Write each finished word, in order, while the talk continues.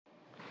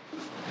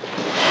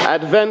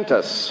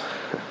Adventus,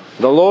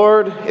 the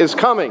Lord is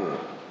coming.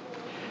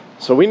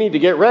 So we need to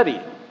get ready.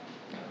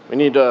 We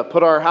need to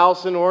put our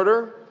house in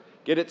order,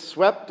 get it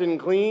swept and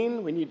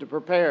clean. We need to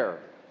prepare.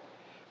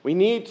 We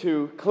need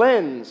to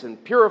cleanse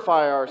and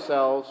purify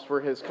ourselves for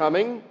his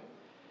coming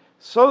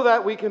so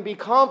that we can be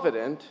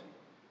confident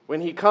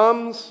when he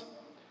comes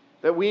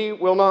that we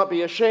will not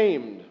be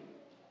ashamed.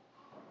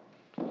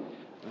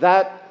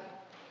 That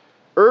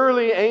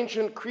early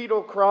ancient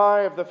creedal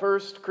cry of the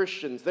first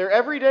Christians, their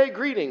everyday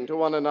greeting to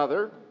one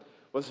another,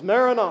 was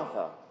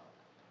Maranatha,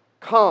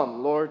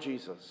 come, Lord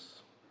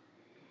Jesus.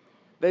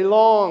 They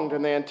longed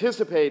and they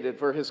anticipated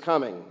for his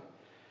coming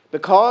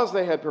because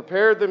they had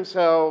prepared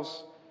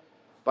themselves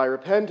by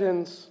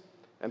repentance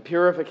and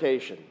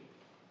purification.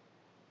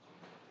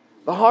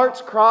 The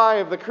heart's cry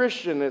of the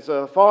Christian is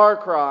a far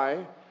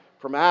cry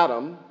from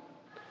Adam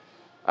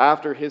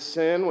after his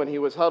sin when he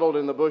was huddled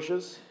in the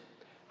bushes,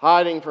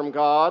 hiding from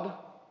God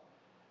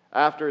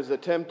after his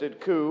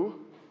attempted coup.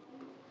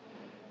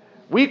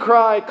 We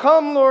cry,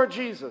 come, Lord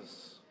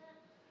Jesus,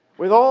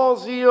 with all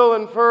zeal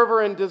and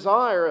fervor and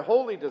desire, a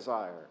holy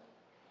desire.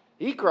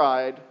 He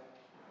cried,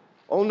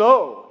 oh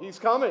no, he's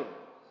coming.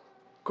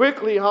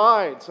 Quickly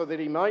hide so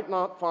that he might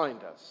not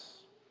find us.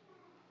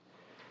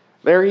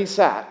 There he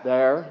sat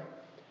there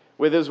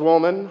with his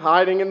woman,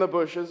 hiding in the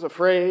bushes,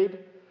 afraid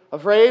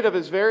of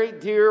his very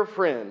dear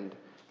friend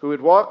who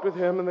had walked with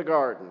him in the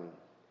garden,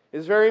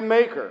 his very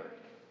maker,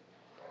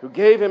 who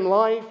gave him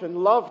life and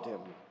loved him.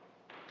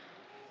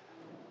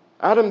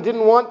 Adam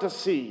didn't want to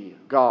see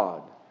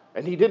God,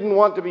 and he didn't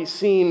want to be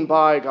seen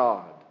by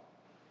God.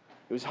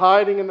 He was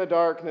hiding in the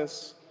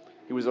darkness.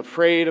 He was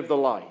afraid of the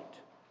light.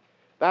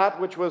 That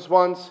which was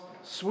once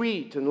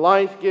sweet and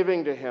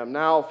life-giving to him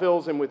now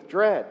fills him with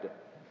dread,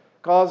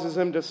 causes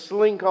him to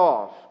slink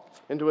off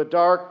into a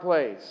dark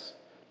place,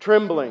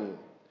 trembling.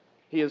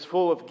 He is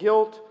full of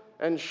guilt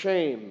and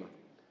shame.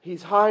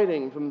 He's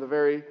hiding from the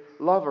very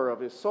lover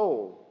of his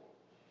soul.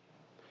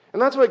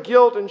 And that's what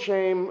guilt and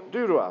shame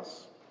do to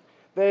us.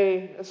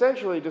 They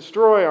essentially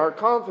destroy our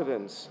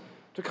confidence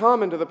to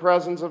come into the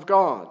presence of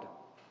God.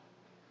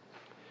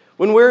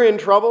 When we're in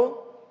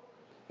trouble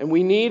and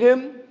we need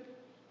him,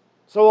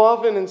 so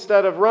often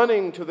instead of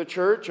running to the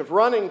church, of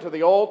running to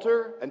the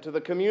altar and to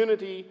the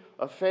community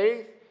of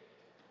faith,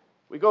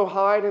 we go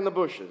hide in the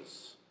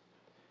bushes.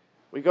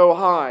 We go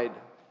hide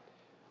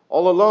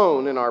all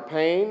alone in our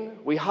pain.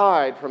 We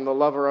hide from the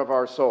lover of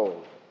our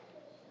soul.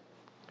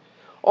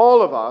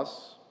 All of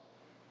us,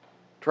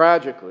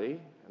 tragically,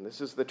 and this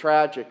is the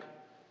tragic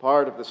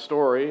part of the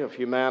story of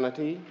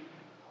humanity,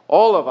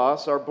 all of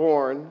us are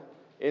born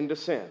into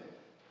sin,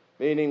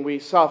 meaning we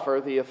suffer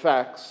the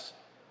effects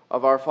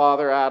of our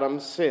father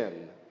Adam's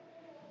sin,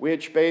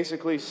 which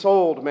basically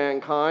sold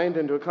mankind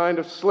into a kind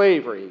of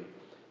slavery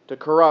to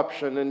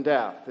corruption and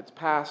death. It's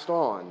passed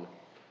on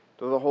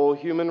to the whole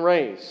human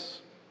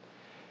race.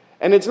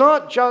 And it's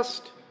not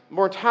just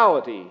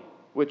mortality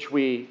which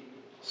we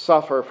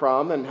suffer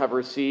from and have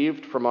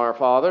received from our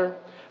Father.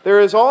 There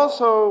is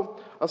also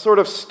a sort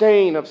of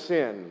stain of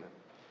sin,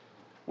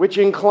 which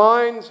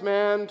inclines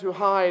man to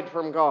hide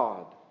from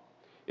God.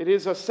 It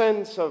is a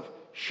sense of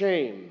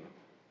shame.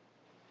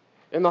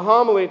 In the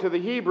homily to the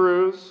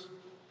Hebrews,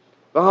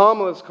 the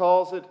homilist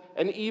calls it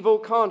an evil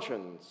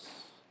conscience.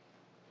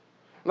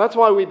 And that's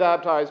why we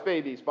baptize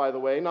babies, by the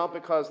way, not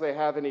because they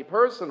have any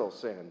personal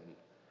sin.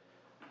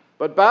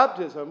 But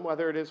baptism,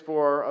 whether it is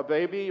for a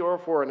baby or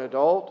for an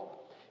adult,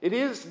 it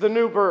is the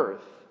new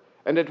birth,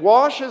 and it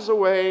washes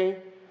away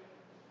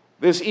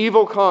this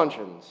evil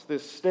conscience,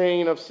 this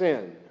stain of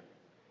sin.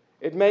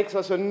 It makes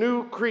us a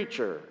new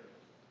creature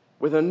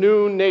with a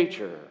new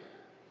nature.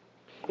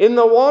 In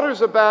the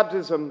waters of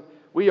baptism,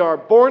 we are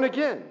born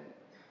again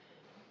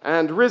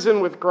and risen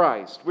with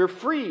Christ. We're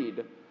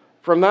freed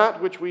from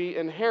that which we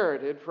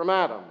inherited from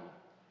Adam.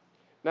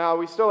 Now,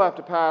 we still have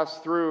to pass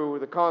through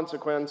the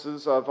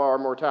consequences of our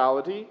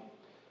mortality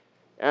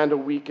and a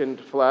weakened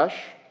flesh,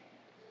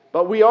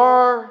 but we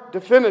are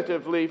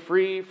definitively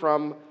free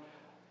from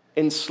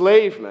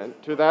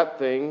enslavement to that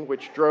thing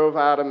which drove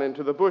Adam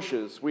into the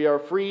bushes. We are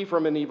free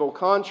from an evil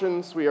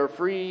conscience. We are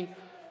free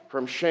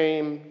from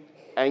shame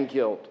and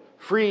guilt,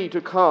 free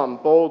to come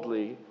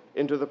boldly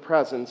into the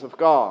presence of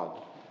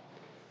God.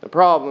 The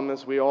problem,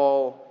 as we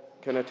all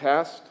can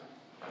attest,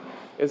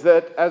 is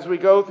that as we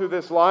go through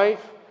this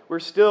life, we're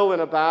still in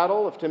a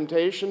battle of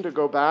temptation to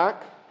go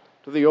back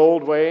to the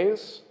old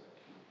ways,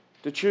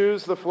 to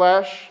choose the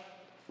flesh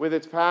with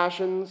its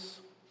passions,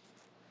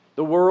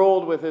 the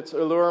world with its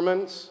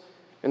allurements,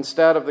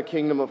 instead of the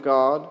kingdom of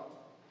God.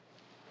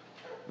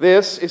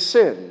 This is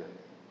sin.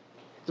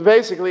 It's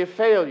basically a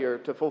failure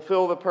to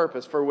fulfill the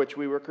purpose for which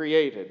we were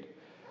created,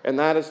 and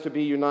that is to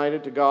be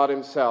united to God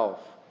himself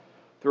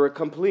through a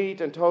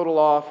complete and total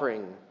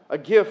offering, a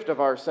gift of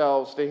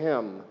ourselves to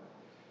him,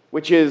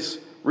 which is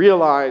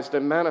realized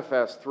and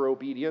manifest through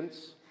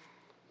obedience,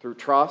 through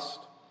trust,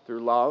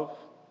 through love.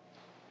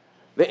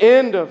 The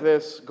end of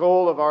this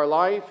goal of our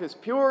life is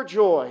pure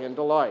joy and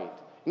delight,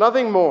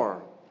 nothing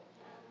more,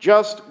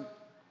 just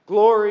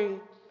glory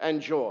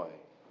and joy.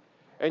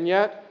 And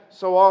yet,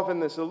 so often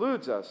this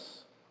eludes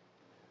us,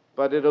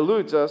 but it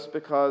eludes us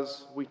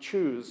because we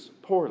choose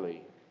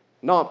poorly,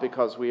 not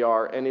because we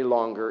are any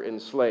longer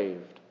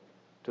enslaved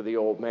to the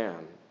old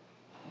man.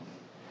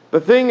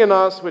 The thing in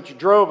us which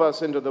drove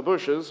us into the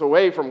bushes,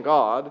 away from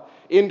God,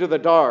 into the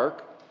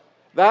dark,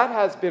 that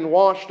has been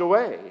washed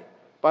away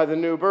by the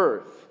new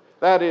birth.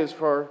 That is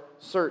for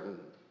certain.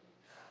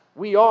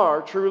 We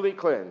are truly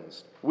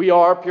cleansed. We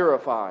are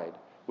purified.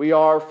 We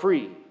are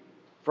free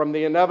from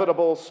the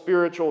inevitable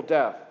spiritual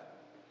death,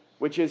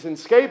 which is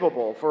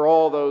inescapable for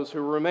all those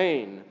who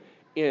remain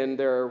in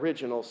their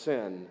original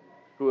sin,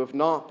 who have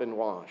not been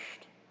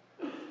washed.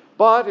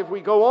 But if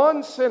we go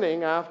on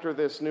sinning after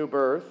this new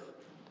birth,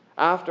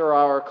 after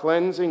our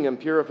cleansing and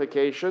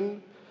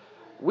purification,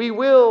 we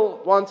will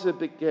once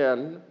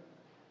again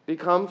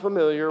become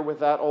familiar with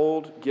that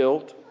old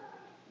guilt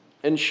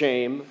and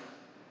shame,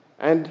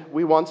 and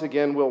we once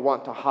again will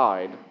want to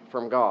hide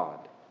from God.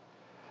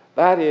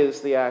 That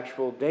is the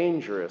actual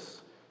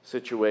dangerous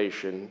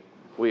situation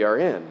we are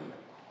in.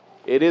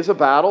 It is a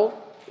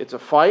battle, it's a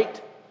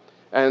fight,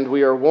 and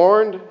we are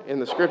warned in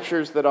the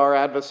Scriptures that our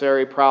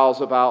adversary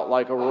prowls about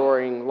like a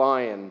roaring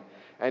lion,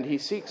 and he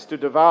seeks to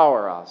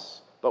devour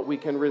us, but we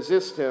can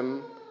resist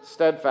him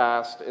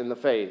steadfast in the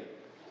faith.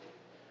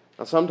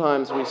 Now,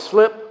 sometimes we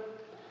slip,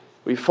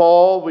 we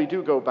fall, we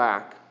do go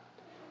back,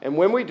 and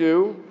when we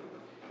do,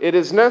 it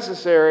is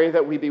necessary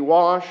that we be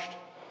washed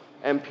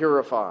and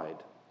purified.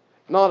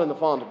 Not in the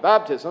font of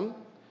baptism.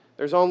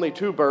 There's only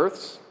two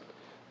births.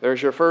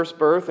 There's your first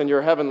birth and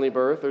your heavenly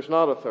birth. There's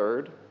not a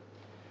third.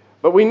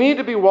 But we need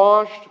to be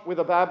washed with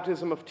a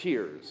baptism of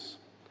tears,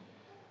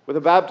 with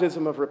a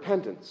baptism of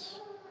repentance.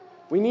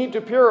 We need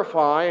to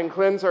purify and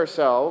cleanse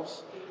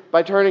ourselves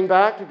by turning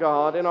back to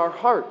God in our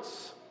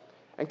hearts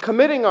and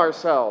committing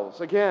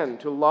ourselves again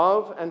to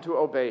love and to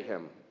obey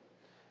Him.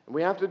 And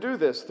we have to do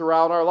this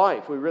throughout our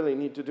life. We really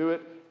need to do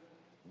it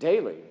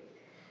daily.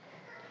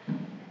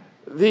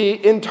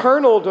 The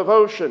internal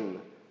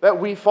devotion that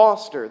we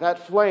foster,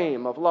 that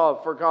flame of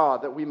love for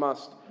God that we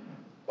must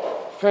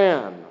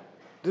fan,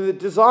 the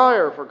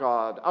desire for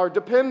God, our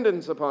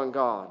dependence upon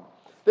God,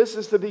 this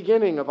is the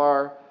beginning of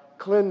our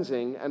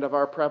cleansing and of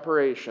our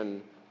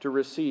preparation to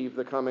receive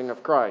the coming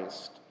of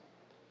Christ.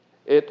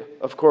 It,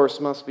 of course,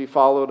 must be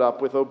followed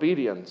up with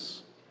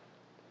obedience.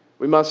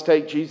 We must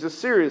take Jesus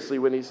seriously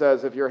when he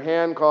says, if your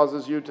hand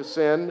causes you to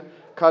sin,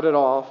 cut it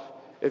off.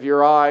 If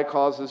your eye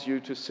causes you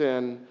to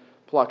sin,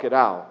 pluck it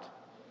out.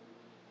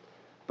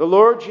 The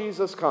Lord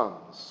Jesus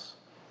comes.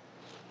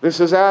 This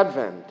is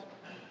Advent.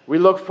 We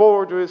look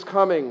forward to his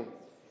coming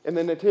in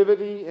the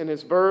Nativity, in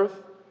his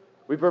birth.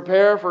 We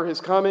prepare for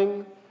his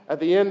coming at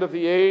the end of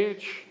the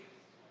age.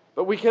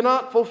 But we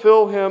cannot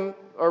fulfill him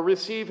or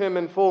receive him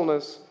in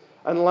fullness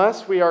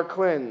unless we are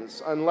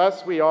cleansed,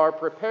 unless we are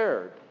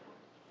prepared.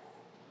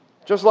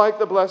 Just like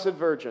the Blessed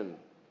Virgin,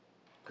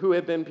 who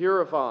had been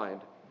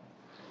purified,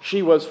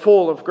 she was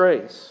full of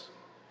grace.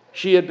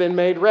 She had been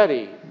made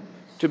ready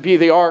to be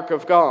the ark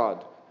of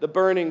God, the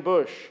burning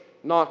bush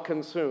not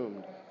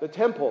consumed, the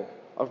temple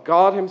of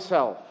God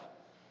himself.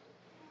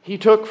 He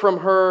took from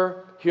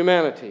her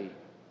humanity.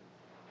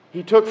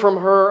 He took from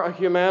her a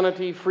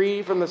humanity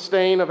free from the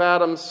stain of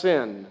Adam's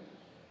sin,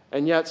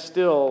 and yet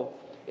still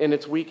in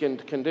its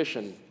weakened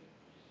condition.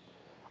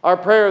 Our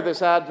prayer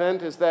this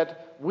Advent is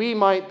that we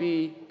might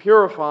be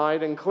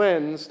purified and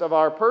cleansed of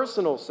our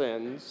personal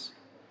sins.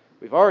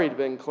 We've already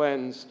been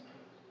cleansed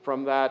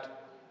from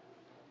that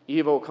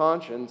evil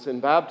conscience in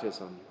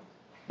baptism,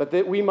 but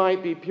that we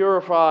might be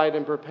purified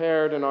and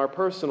prepared in our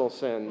personal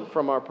sin,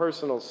 from our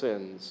personal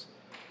sins,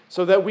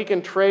 so that we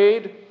can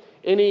trade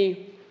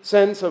any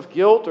sense of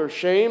guilt or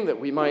shame that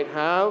we might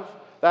have,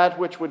 that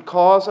which would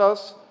cause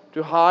us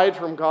to hide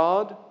from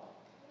God,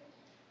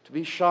 to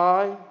be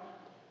shy,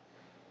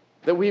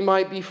 that we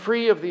might be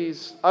free of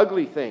these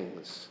ugly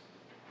things,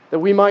 that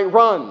we might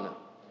run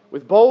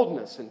with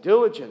boldness and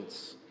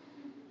diligence,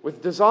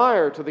 with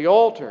desire to the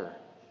altar,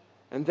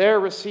 and there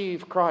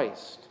receive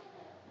Christ,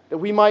 that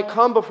we might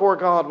come before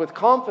God with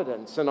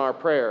confidence in our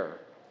prayer.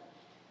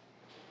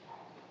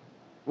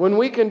 When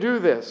we can do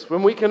this,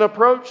 when we can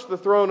approach the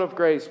throne of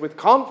grace with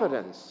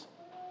confidence,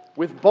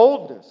 with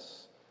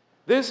boldness,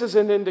 this is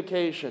an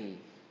indication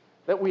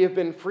that we have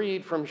been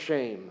freed from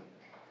shame,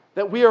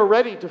 that we are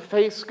ready to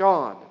face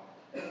God,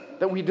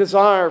 that we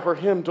desire for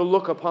Him to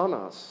look upon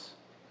us.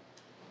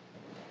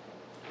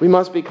 We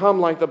must become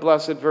like the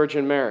Blessed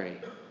Virgin Mary,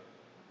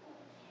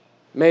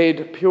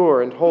 made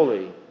pure and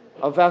holy,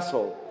 a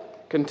vessel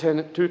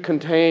to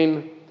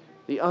contain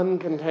the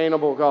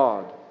uncontainable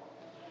God.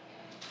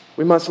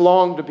 We must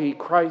long to be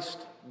Christ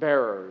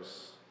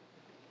bearers.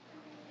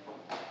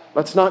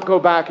 Let's not go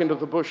back into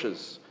the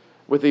bushes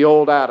with the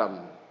old Adam,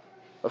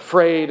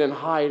 afraid and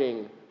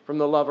hiding from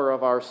the lover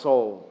of our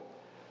soul.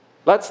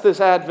 Let's this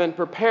Advent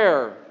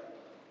prepare.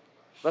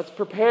 Let's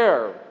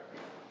prepare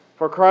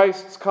for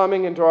Christ's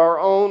coming into our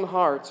own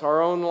hearts,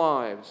 our own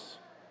lives.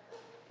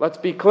 Let's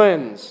be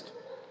cleansed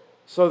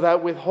so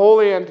that with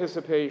holy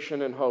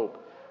anticipation and hope,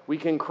 we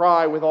can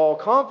cry with all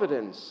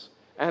confidence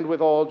and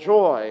with all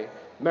joy,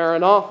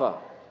 Maranatha,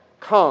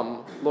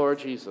 Come, Lord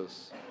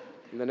Jesus.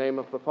 In the name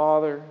of the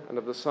Father, and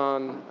of the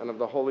Son, and of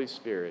the Holy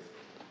Spirit.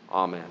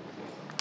 Amen.